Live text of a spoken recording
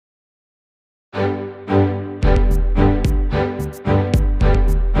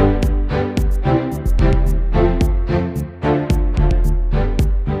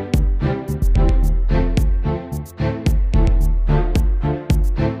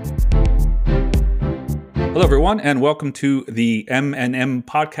Hello, everyone, and welcome to the M&M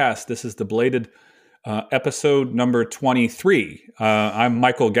Podcast. This is the belated episode number 23. I'm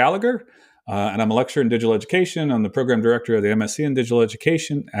Michael Gallagher, and I'm a lecturer in digital education. I'm the program director of the MSc in digital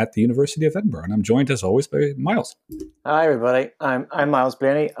education at the University of Edinburgh, and I'm joined, as always, by Myles. Hi, everybody. I'm Myles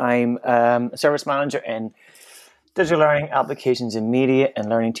Blaney. I'm a service manager in digital learning applications in media and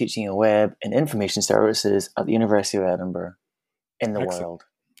learning, teaching, and web and information services at the University of Edinburgh in the world.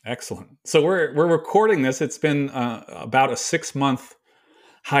 Excellent. So we're recording this. It's been about a 6-month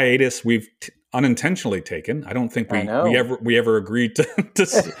hiatus we've unintentionally taken. I don't think we ever agreed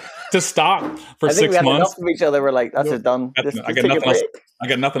to stop for 6 months. I think we had enough of each other. We're like, that's it, done. I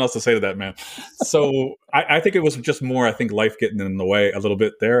got nothing else to say to that, man. So I think it was just more, life getting in the way a little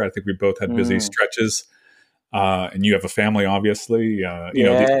bit there. I think we both had busy stretches. And you have a family, obviously.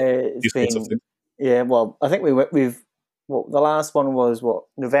 These sorts of things. Yeah, well, I think we've the last one was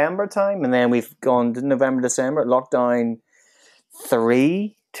November time, and then we've gone to November, December, lockdown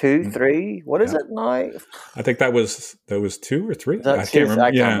 3. What is it now? I think that was 2 or 3. I can't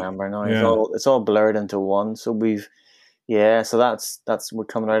remember now. Yeah. It's all blurred into one. So we're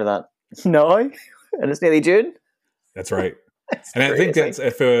coming out of that now, and it's nearly June. That's right. And crazy. I think that's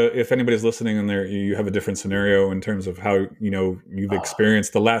if anybody's listening and you have a different scenario in terms of how you've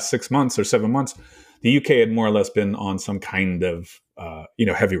experienced the last 6 months or 7 months. The UK had more or less been on some kind of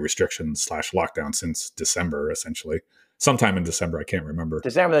heavy restrictions / lockdown since December, essentially. Sometime in December, I can't remember.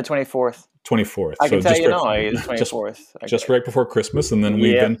 December the 24th. 24th. I can tell you now, it's 24th. Just right before Christmas, and then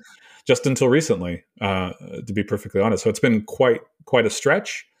we've been just until recently, to be perfectly honest. So it's been quite a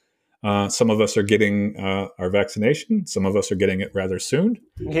stretch. Some of us are getting our vaccination. Some of us are getting it rather soon.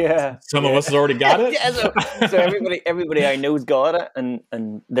 Yeah. Some of us has already got it. So everybody I know's got it,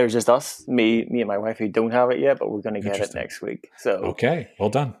 and there's just us, me and my wife, who don't have it yet, but we're going to get it next week. So okay, well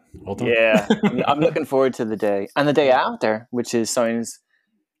done. Yeah, I'm looking forward to the day and the day after, which sounds.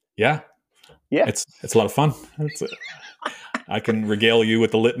 Yeah. It's a lot of fun. I can regale you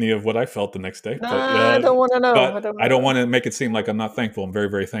with the litany of what I felt the next day. I don't want to know. I don't want to make it seem like I'm not thankful. I'm very,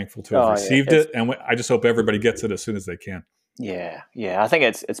 very thankful to have received it, and I just hope everybody gets it as soon as they can. Yeah. I think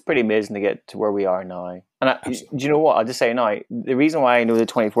it's pretty amazing to get to where we are now. And do you know what? I'll just say now, the reason why I know the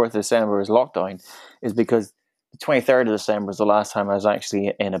 24th of December is lockdown is because the 23rd of December is the last time I was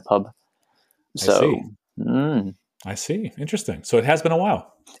actually in a pub. So, I see. Interesting. So it has been a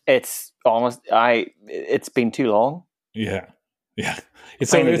while. It's been too long. Yeah.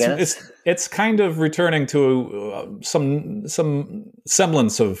 It's kind of returning to some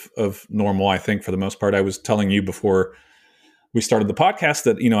semblance of normal. I think for the most part. I was telling you before we started the podcast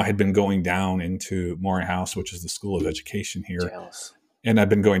that I had been going down into Morehouse, which is the School of Education here, Jealous. And I've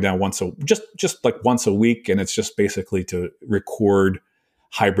been going down once a week, and it's just basically to record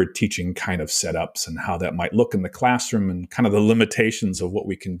hybrid teaching kind of setups and how that might look in the classroom and kind of the limitations of what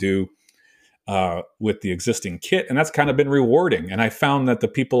we can do with the existing kit. And that's kind of been rewarding. And I found that the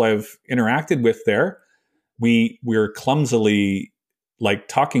people I've interacted with there, we're clumsily like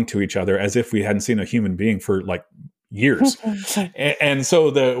talking to each other as if we hadn't seen a human being for like years. and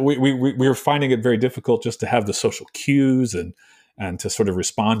so we're finding it very difficult just to have the social cues and to sort of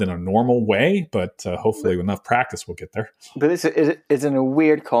respond in a normal way. But hopefully with enough practice, we'll get there. But it's a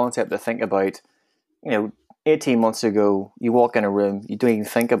weird concept to think about. 18 months ago, you walk in a room, you don't even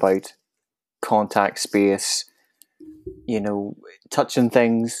think about contact space, touching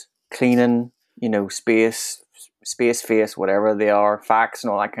things, cleaning, space, face, whatever they are, facts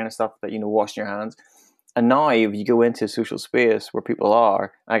and all that kind of stuff that, washing your hands. And now if you go into a social space where people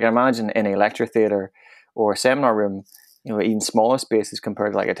are, I can imagine in a lecture theatre or a seminar room, even smaller spaces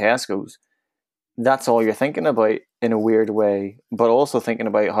compared to like a Tesco's, that's all you're thinking about in a weird way, but also thinking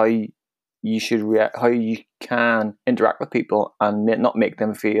about how you can interact with people and not make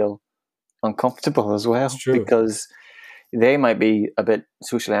them feel uncomfortable as well, because they might be a bit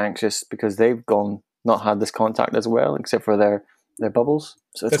socially anxious because they've not had this contact as well, except for their bubbles.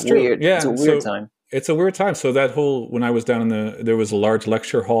 So it's weird. Yeah, it's a weird time. It's a weird time. So that when I was down there was a large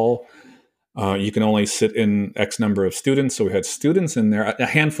lecture hall. You can only sit in X number of students. So we had students in there, a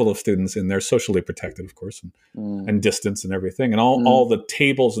handful of students in there, socially protected, of course, and distance and everything. And all the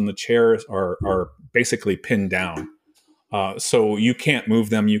tables and the chairs are basically pinned down. So you can't move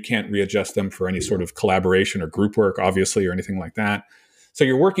them. You can't readjust them for any sort of collaboration or group work, obviously, or anything like that. So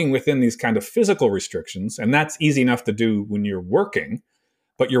you're working within these kind of physical restrictions, and that's easy enough to do when you're working.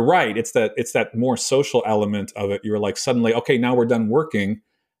 But you're right. It's that more social element of it. You're like suddenly, okay, now we're done working.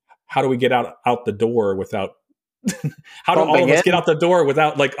 How do we get out the door without? How do all of us get out the door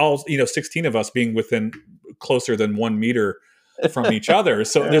without like all 16 of us being within closer than 1 meter from each other.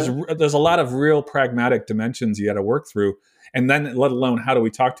 So there's a lot of real pragmatic dimensions you got to work through, and then let alone how do we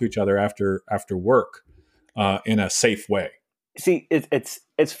talk to each other after work in a safe way. See,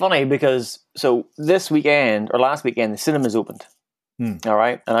 it's funny because so this weekend or last weekend the cinemas opened. All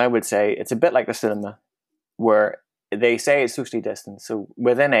right, and I would say it's a bit like the cinema where they say it's socially distanced. So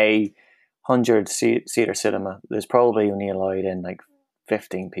within a 100-seater cinema, there's probably only allowed in like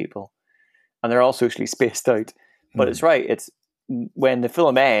 15 people, and they're all socially spaced out. But it's right. It's when the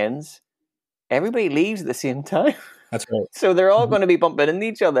film ends, everybody leaves at the same time. That's right. So they're all going to be bumping into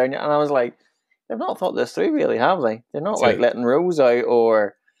each other, and I was like, they've not thought this through, really, have they? They're not letting rows out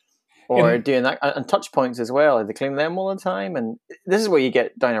or doing that, and touch points as well. They clean them all the time, and this is where you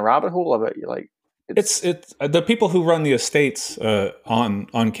get down a rabbit hole of it. You're like, it's the people who run the estates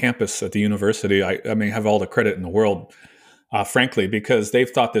on campus at the university. I mean, have all the credit in the world, frankly, because they've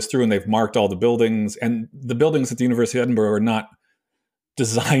thought this through and they've marked all the buildings, and the buildings at the University of Edinburgh are not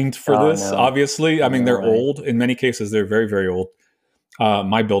designed for this. No. Obviously, I mean, they're old. In many cases, they're very, very old.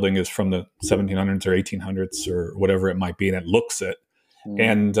 My building is from the 1700s or 1800s or whatever it might be, and it looks it.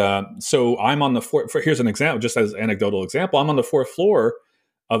 And so I'm on the fourth. Here's an example, just as an anecdotal example. I'm on the fourth floor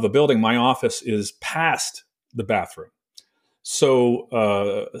of a building. My office is past the bathroom.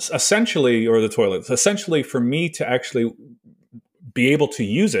 So essentially, or the toilet, essentially for me to actually be able to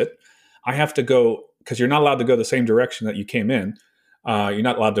use it, I have to go, because you're not allowed to go the same direction that you came in. You're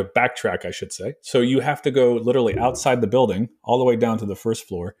not allowed to backtrack, I should say. So you have to go literally outside the building, all the way down to the first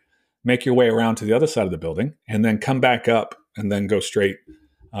floor, make your way around to the other side of the building, and then come back up and then go straight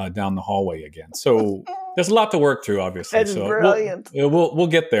down the hallway again. So there's a lot to work through, obviously. That's so brilliant. We'll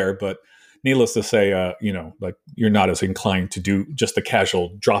get there, but needless to say, like you're not as inclined to do just a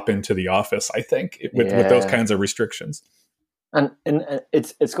casual drop into the office, I think, with those kinds of restrictions. And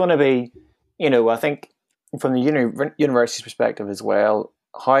it's going to be, I think from the university's perspective as well,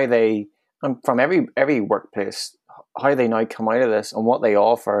 how they, from every workplace, how they now come out of this and what they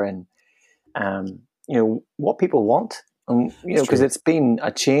offer, and what people want, and because it's been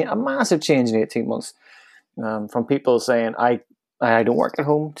a massive change in 18 months, from people saying I don't work at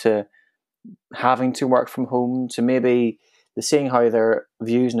home to having to work from home, to maybe seeing how their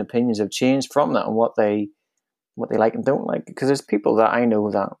views and opinions have changed from that, and what they like and don't like. Because there's people that I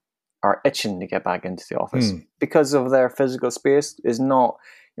know that are itching to get back into the office because of their physical space is not,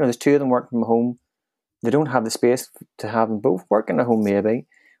 there's two of them working from home. They don't have the space to have them both working at home,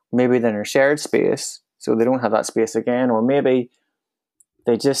 maybe they're in a shared space, so they don't have that space again, or maybe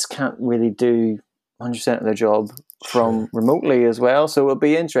they just can't really do 100% of their job from remotely as well. So it'll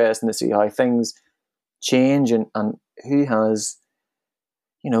be interesting to see how things change, and who has,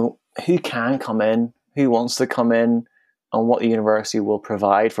 who can come in, who wants to come in, and what the university will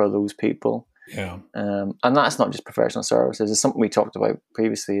provide for those people. Yeah. And that's not just professional services. It's something we talked about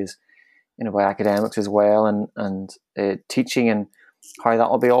previously, is by academics as well, and teaching, and how that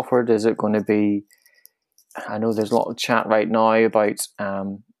will be offered. Is it going to be, I know there's a lot of chat right now about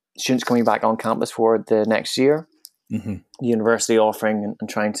students coming back on campus for the next year. The university offering and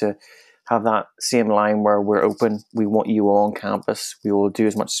trying to have that same line where we're open, we want you all on campus, we will do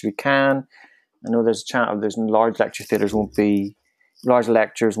as much as we can. I know there's a chat of there's large lecture theatres large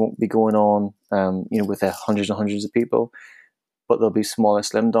lectures won't be going on, with hundreds and hundreds of people, but there'll be smaller,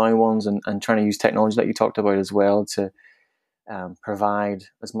 slimmed down ones, and trying to use technology that you talked about as well to provide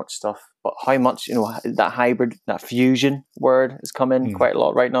as much stuff. But how much, that hybrid, that fusion word has come in quite a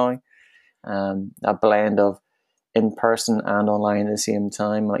lot right now. That blend of in person and online at the same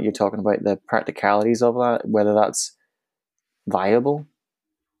time, like you're talking about the practicalities of that, whether that's viable.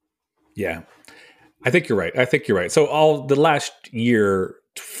 Yeah. I think you're right. So all the last year,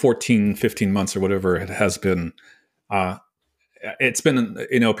 14, 15 months or whatever it has been, it's been,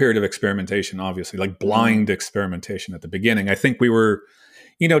 a period of experimentation, obviously, like blind experimentation at the beginning. I think we were,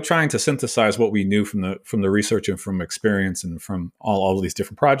 trying to synthesize what we knew from the research and from experience and from all of these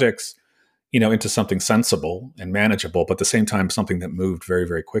different projects, into something sensible and manageable, but at the same time, something that moved very,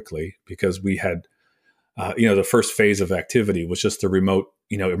 very quickly, because we had, the first phase of activity was just the remote,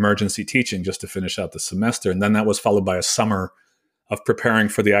 emergency teaching just to finish out the semester. And then that was followed by a summer of preparing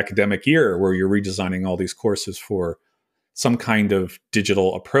for the academic year, where you're redesigning all these courses for some kind of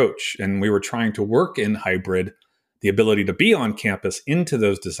digital approach. And we were trying to work in hybrid, the ability to be on campus, into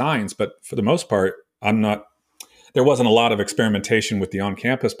those designs. But for the most part, there wasn't a lot of experimentation with the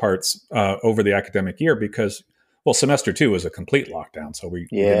on-campus parts over the academic year, because, well, semester 2 was a complete lockdown. So we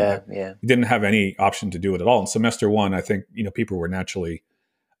didn't have any option to do it at all. In semester 1, I think, people were naturally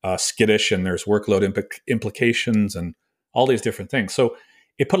skittish, and there's workload implications and all these different things. So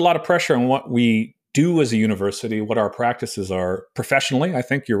it put a lot of pressure on what we do as a university, what our practices are professionally. I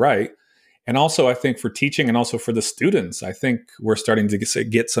think you're right. And also, I think for teaching and also for the students, I think we're starting to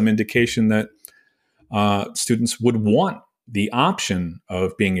get some indication that students would want the option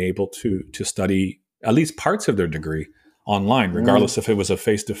of being able to study at least parts of their degree online, regardless if it was a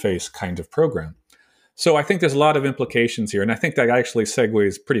face-to-face kind of program. So I think there's a lot of implications here. And I think that actually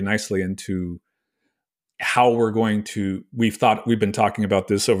segues pretty nicely into how we're going to, we've been talking about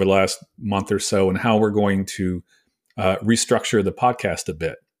this over the last month or so, and how we're going to restructure the podcast a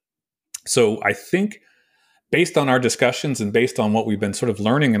bit. So I think based on our discussions and based on what we've been sort of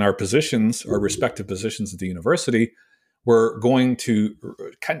learning in our positions, our respective positions at the university, we're going to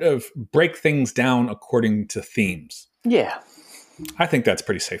kind of break things down according to themes. Yeah. I think that's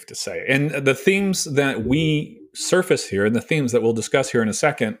pretty safe to say. And the themes that we surface here and the themes that we'll discuss here in a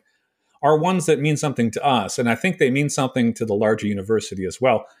second are ones that mean something to us. And I think they mean something to the larger university as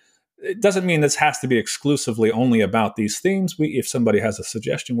well. It doesn't mean this has to be exclusively only about these themes. If somebody has a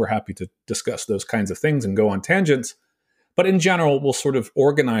suggestion, we're happy to discuss those kinds of things and go on tangents. But in general, we'll sort of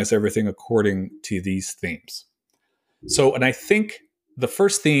organize everything according to these themes. So, and I think the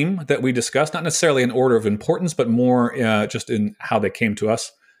first theme that we discussed, not necessarily in order of importance, but more just in how they came to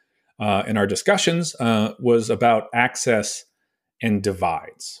us in our discussions, was about access and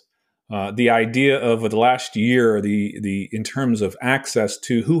divides. The idea of the last year, the in terms of access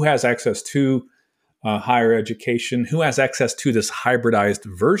to who has access to higher education, who has access to this hybridized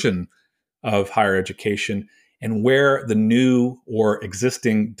version of higher education, and where the new or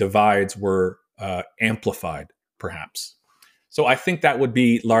existing divides were amplified, perhaps. So I think that would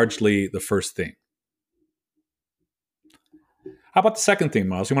be largely the first theme. How about the second theme,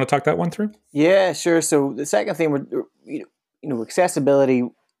 Myles? You want to talk that one through? Yeah, sure. So the second theme, accessibility,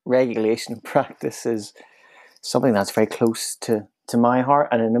 regulation, and practice is something that's very close to my heart,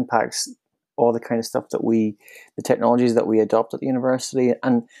 and it impacts all the kind of stuff that the technologies that we adopt at the university.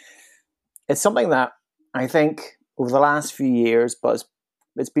 And it's something that I think over the last few years, but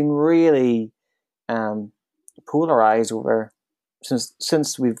it's been really polarized over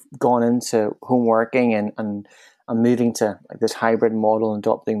since we've gone into home working and moving to like this hybrid model and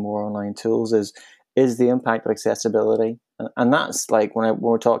adopting more online tools is the impact of accessibility. And that's like when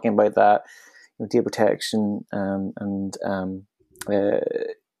we're talking about that, data protection and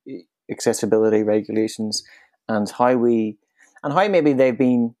accessibility regulations, and how maybe they've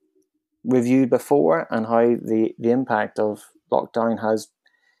been reviewed before, and how the impact of lockdown has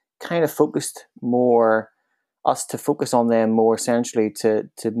kind of focused on them more essentially to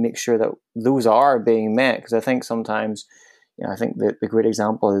make sure that those are being met. Because I think sometimes, I think the great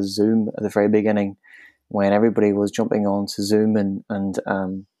example is Zoom at the very beginning, when everybody was jumping on to Zoom and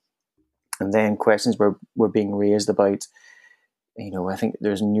then questions were being raised about, I think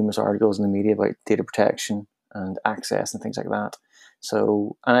there's numerous articles in the media about data protection and access and things like that.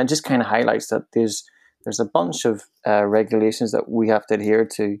 So, and it just kind of highlights that there's a bunch of regulations that we have to adhere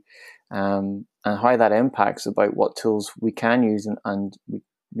to, and how that impacts about what tools we can use and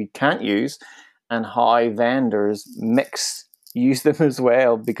we can't use, and how vendors use them as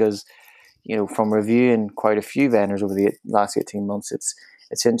well. Because, from reviewing quite a few vendors over the last 18 months, it's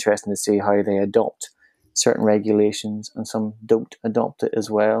interesting to see how they adopt certain regulations, and some don't adopt it as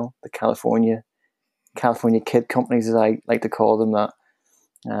well. The California kid companies, as I like to call them, that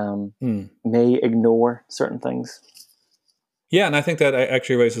may ignore certain things. Yeah, and I think that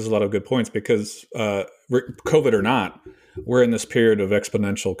actually raises a lot of good points, because COVID or not, we're in this period of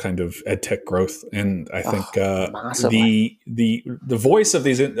exponential kind of edtech growth, and I think the voice of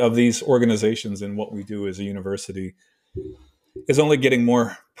these organizations and what we do as a university is only getting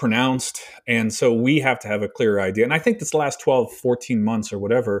more pronounced, and so we have to have a clearer idea. And I think this last 12, 14 months or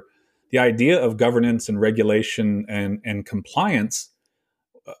whatever, the idea of governance and regulation and compliance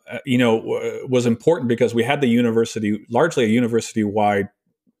was important, because we had largely a university-wide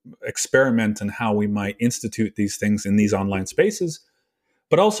experiment in how we might institute these things in these online spaces.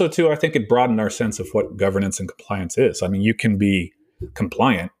 But also, too, I think it broadened our sense of what governance and compliance is. I mean, you can be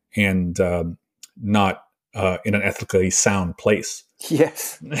compliant and not in an ethically sound place.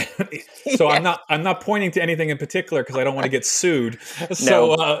 Yes. So yeah. I'm not pointing to anything in particular, because I don't want to get sued.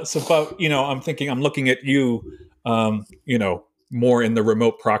 So, no. but I'm looking at you, more in the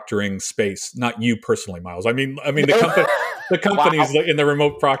remote proctoring space, not you personally, Myles. I mean the companies wow. in the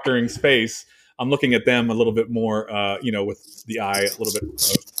remote proctoring space. I'm looking at them a little bit more, with the eye a little bit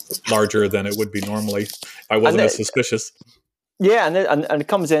larger than it would be normally. I wasn't as suspicious. Yeah, and it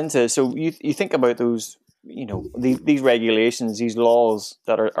comes into, so you think about those, these regulations, these laws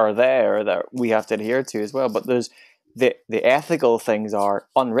that are there that we have to adhere to as well. But there's the ethical things are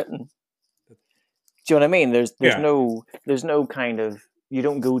unwritten. Do you know what I mean? There's Yeah. no kind of, you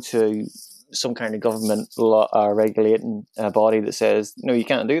don't go to some kind of government law, regulating body that says no, you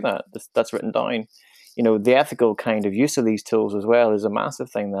can't do that. That's written down. The ethical kind of use of these tools as well is a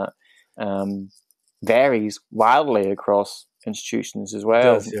massive thing that varies wildly across institutions as It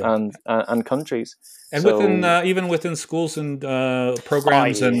well, does, yeah. and countries. And So, within even within schools and oh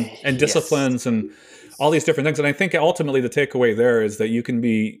programs yeah, and yes, disciplines and all these different things. And I think ultimately the takeaway there is that you can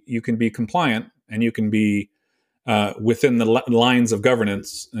be compliant and you can be within the lines of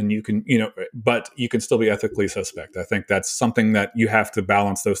governance, and you can but you can still be ethically suspect. I think that's something that you have to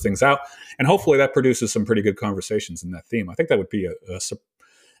balance those things out, and hopefully that produces some pretty good conversations in that theme. I think that would be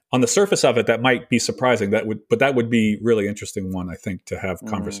on the surface of it, that might be surprising. But that would be really interesting one, I think, to have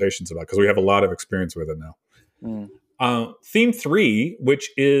conversations about, because we have a lot of experience with it now. Theme 3, which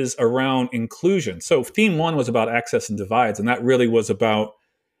is around inclusion. So theme 1 was about access and divides, and that really was about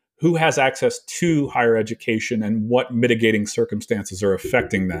who has access to higher education and what mitigating circumstances are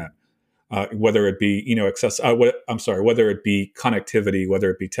affecting that. Whether it be whether it be connectivity, whether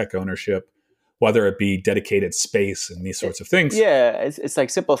it be tech ownership, whether it be dedicated space and these sorts of things. Yeah, it's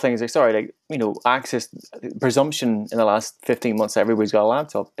like simple things. Like, access, presumption in the last 15 months, everybody's got a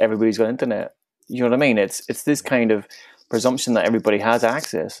laptop, everybody's got internet. You know what I mean? It's this kind of presumption that everybody has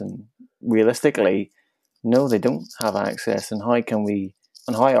access, and realistically, no, they don't have access. And how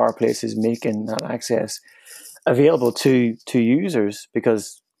are places making that access available to users?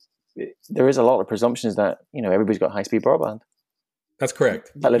 Because there is a lot of presumptions that everybody's got high-speed broadband That's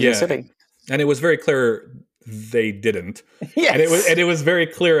correct. that lives in the Yeah, city. and it was very clear they didn't. Yes. And it was very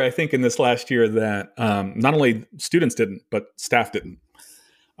clear, I think, in this last year that not only students didn't, but staff didn't.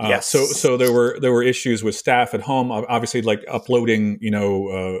 Yes. So there were issues with staff at home, obviously, like uploading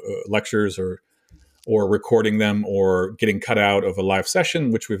lectures or recording them or getting cut out of a live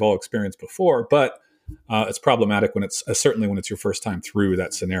session, which we've all experienced before. But it's problematic when it's certainly when it's your first time through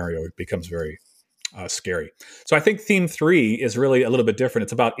that scenario. It becomes very scary. So I think theme 3 is really a little bit different.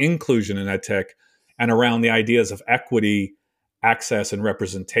 It's about inclusion in EdTech and around the ideas of equity, access, and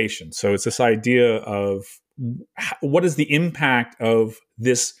representation. So it's this idea of what is the impact of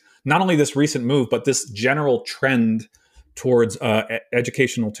this, not only this recent move, but this general trend towards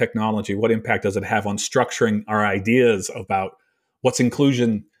educational technology. What impact does it have on structuring our ideas about what's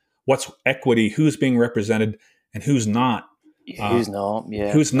inclusion, what's equity, who's being represented, and who's not? Who's not?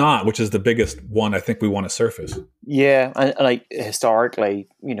 Yeah. Who's not, which is the biggest one I think we want to surface. Yeah, and like historically,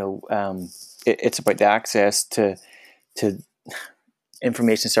 it's about the access to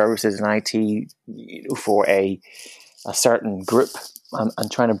information services and IT, for a certain group,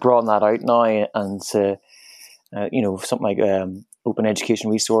 and trying to broaden that out now, and to something like open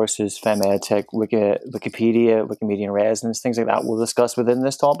education resources, FemEdTech, Wikipedia, Wikimedia in Residence, things like that we'll discuss within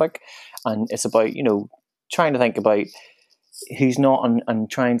this topic. And it's about trying to think about who's not,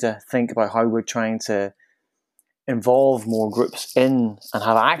 and trying to think about how we're trying to involve more groups in and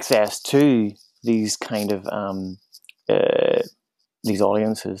have access to these kind of these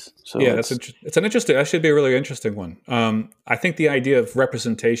audiences. So yeah, it's an interesting. That should be a really interesting one. I think the idea of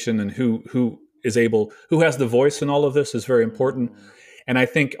representation and who has the voice in all of this is very important. And I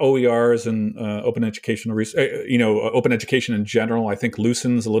think OERs and open educational, open education in general, I think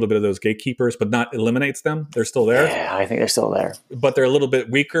loosens a little bit of those gatekeepers, but not eliminates them. They're still there. Yeah, I think they're still there. But they're a little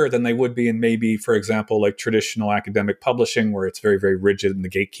bit weaker than they would be in maybe, for example, like traditional academic publishing, where it's very, very rigid and the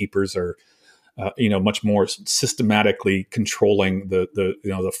gatekeepers are, much more systematically controlling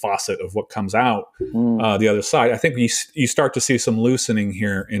the faucet of what comes out the other side. I think you start to see some loosening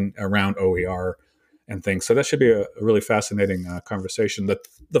here around OER and things. So that should be a really fascinating conversation.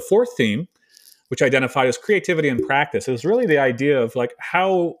 The fourth theme, which identified as creativity and practice, is really the idea of like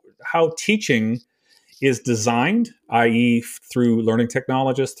how teaching is designed, i.e., through learning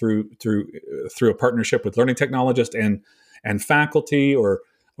technologists, through a partnership with learning technologists and faculty or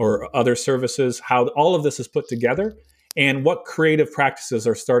other services, how all of this is put together, and what creative practices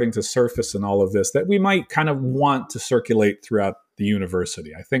are starting to surface in all of this that we might kind of want to circulate throughout the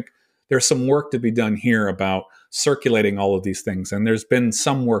university. I think there's some work to be done here about circulating all of these things. And there's been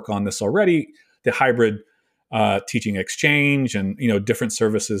some work on this already, the hybrid teaching exchange and, different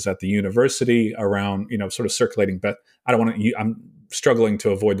services at the university around, sort of circulating. But I'm struggling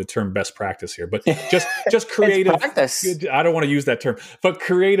to avoid the term best practice here, but just creative practice. I don't want to use that term, but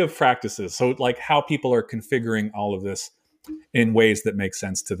creative practices. So like how people are configuring all of this in ways that make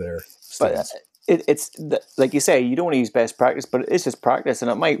sense to their students. But it's like you say, you don't want to use best practice, but it's just practice,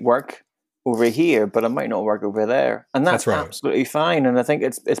 and it might work over here, but it might not work over there, and that's right. Absolutely fine. And I think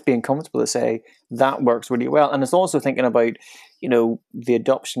it's being comfortable to say that works really well, and it's also thinking about the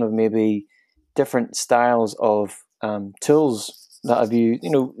adoption of maybe different styles of tools that have used.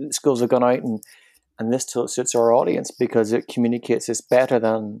 Schools have gone out and this tool suits our audience because it communicates this better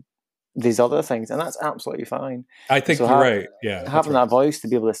than these other things, and that's absolutely fine. I think So you're right. Yeah, having that voice to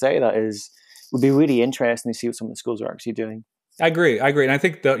be able to say that would be really interesting to see what some of the schools are actually doing. I agree. And I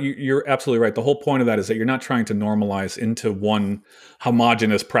think that you're absolutely right. The whole point of that is that you're not trying to normalize into one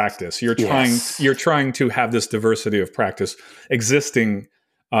homogenous practice. You're trying to have this diversity of practice existing,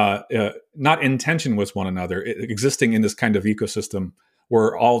 not in tension with one another, existing in this kind of ecosystem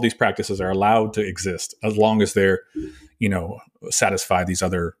where all these practices are allowed to exist as long as they're, satisfy these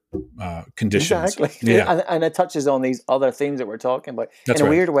other conditions. Exactly. Yeah. And it touches on these other themes that we're talking about. That's in a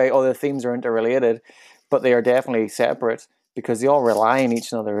right. weird way, all the themes are interrelated, but they are definitely separate because they all rely on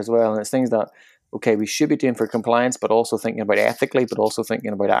each other as well. And it's things that, okay, we should be doing for compliance, but also thinking about ethically, but also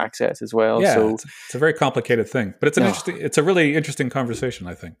thinking about access as well. Yeah, so it's a very complicated thing, but it's a really interesting conversation,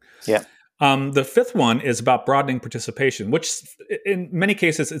 I think. Yeah. The fifth one is about broadening participation, which in many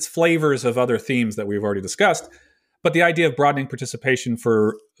cases it's flavors of other themes that we've already discussed. But the idea of broadening participation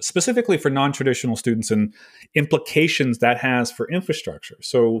specifically for non-traditional students and implications that has for infrastructure.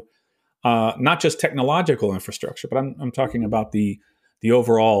 So not just technological infrastructure, but I'm talking about the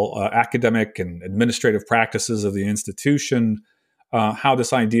overall academic and administrative practices of the institution, how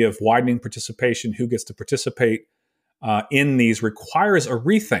this idea of widening participation, who gets to participate in these requires a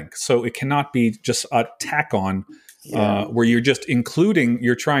rethink. So it cannot be just a tack on where you're just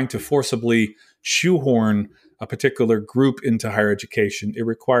you're trying to forcibly shoehorn a particular group into higher education. It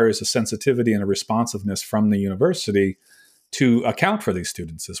requires a sensitivity and a responsiveness from the university to account for these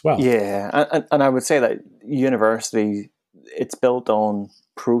students as well. Yeah, and I would say that university, it's built on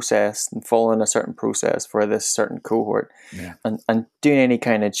process and following a certain process for this certain cohort. Yeah. And doing any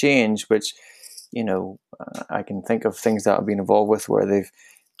kind of change, which, I can think of things that I've been involved with where they've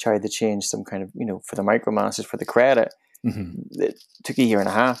tried to change some kind of, for the MicroMasters, for the credit. Mm-hmm. It took a year and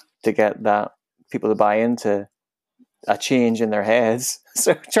a half to get that people to buy into a change in their heads.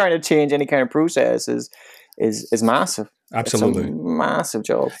 So trying to change any kind of process is massive. Absolutely. It's a massive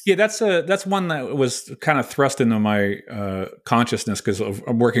job. Yeah, that's one that was kind of thrust into my consciousness because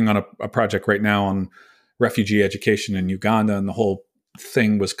I'm working on a project right now on refugee education in Uganda, and the whole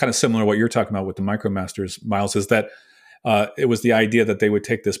thing was kind of similar to what you're talking about with the MicroMasters, Myles, is that it was the idea that they would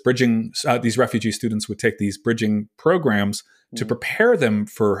take this bridging, these refugee students would take these bridging programs to prepare them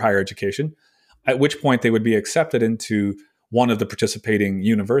for higher education, at which point they would be accepted into one of the participating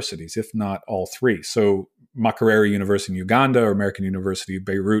universities, if not all three. So Makerere University in Uganda, or American University of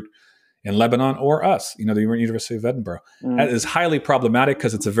Beirut in Lebanon, or us, the University of Edinburgh. That is highly problematic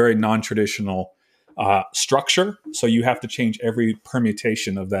because it's a very non-traditional structure. So you have to change every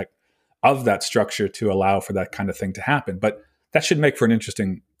permutation of that structure to allow for that kind of thing to happen. But that should make for an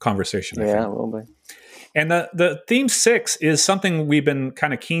interesting conversation, I think. Yeah, it will be. And the theme 6 is something we've been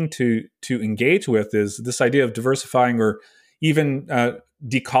kind of keen to engage with, is this idea of diversifying or even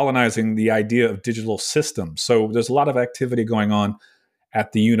decolonizing the idea of digital systems. So there's a lot of activity going on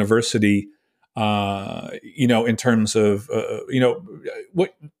at the university, in terms of,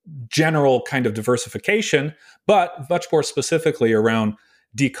 what general kind of diversification, but much more specifically around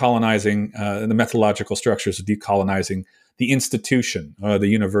decolonizing the methodological structures of decolonizing the institution, the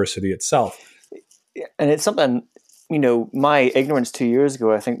university itself. And it's something, my ignorance 2 years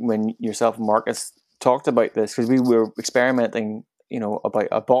ago, I think when yourself and Marcus talked about this, because we were experimenting, about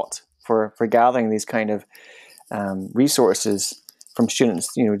a bot for gathering these kind of resources from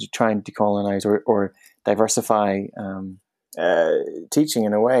students, to try and decolonize or diversify teaching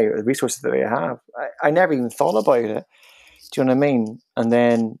in a way, or the resources that they have. I never even thought about it. Do you know what I mean? And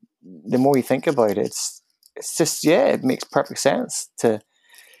then the more you think about it, it's just, it makes perfect sense to,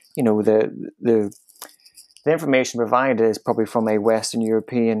 the information provided is probably from a Western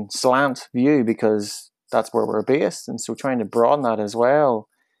European slant view because that's where we're based. And so trying to broaden that as well,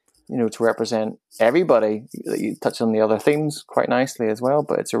 to represent everybody. You touch on the other themes quite nicely as well,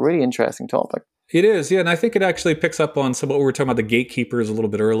 but it's a really interesting topic. It is, yeah. And I think it actually picks up on some of what we were talking about, the gatekeepers a little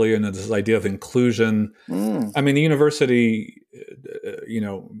bit earlier, and this idea of inclusion. I mean, the university,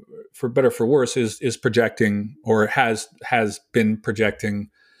 for better or for worse, is projecting, or has been projecting,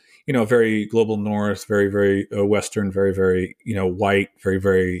 very global north, very, very Western, very, very, white, very,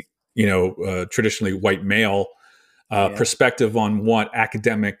 very, traditionally white male perspective on what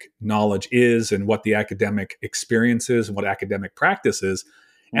academic knowledge is and what the academic experience is and what academic practice is.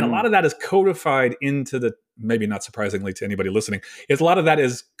 And a lot of that is codified into maybe not surprisingly to anybody listening, a lot of that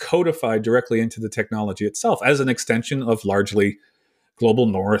is codified directly into the technology itself as an extension of largely global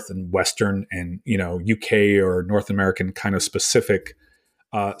north and Western and, UK or North American kind of specific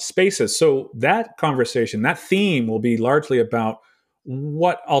spaces. So that conversation, that theme will be largely about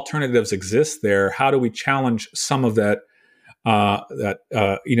what alternatives exist there. How do we challenge some of that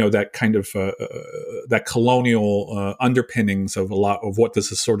that kind of that colonial underpinnings of a lot of what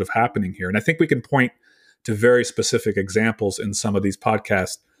this is sort of happening here? And I think we can point to very specific examples in some of these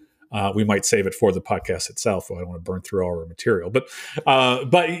podcasts. We might save it for the podcast itself. I don't want to burn through all our material, but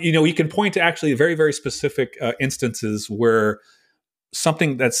you can point to actually very, very specific instances where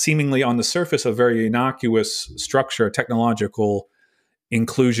something that's seemingly on the surface a very innocuous structure, a technological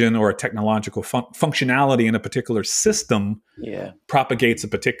inclusion or a technological functionality in a particular system propagates a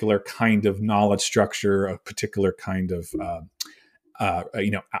particular kind of knowledge structure, a particular kind of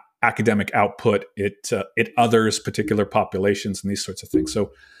academic output. It others particular populations and these sorts of things.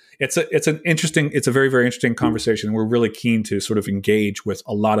 So it's a very, very interesting conversation. We're really keen to sort of engage with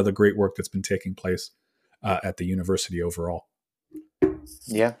a lot of the great work that's been taking place at the university overall.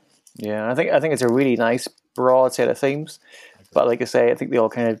 Yeah. I think it's a really nice broad set of themes, but like I say, I think they all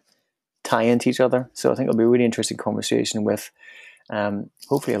kind of tie into each other. So I think it'll be a really interesting conversation with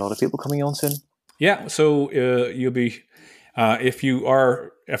hopefully a lot of people coming on soon. Yeah. So you'll be if you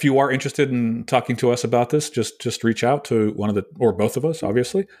are interested in talking to us about this, just reach out to one of the or both of us.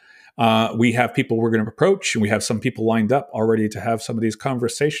 Obviously, we have people we're going to approach, and we have some people lined up already to have some of these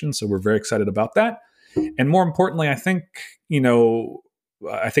conversations. So we're very excited about that. And more importantly, I think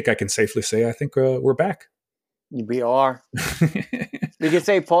I can safely say I think we're back. We are. We could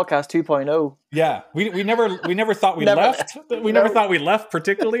say podcast 2.0. Yeah, we never thought we left. We never thought we left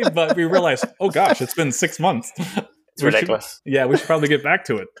particularly, but we realized, oh gosh, it's been 6 months. It's ridiculous. We should probably get back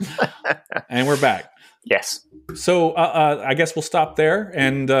to it. And we're back. Yes. So I guess we'll stop there,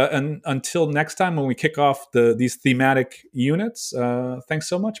 and until next time when we kick off these thematic units. Thanks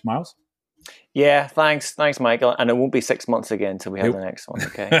so much, Myles. Yeah, thanks, Michael. And it won't be 6 months again until we have the next one.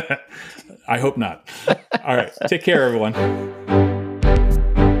 Okay. I hope not. All right. Take care, everyone.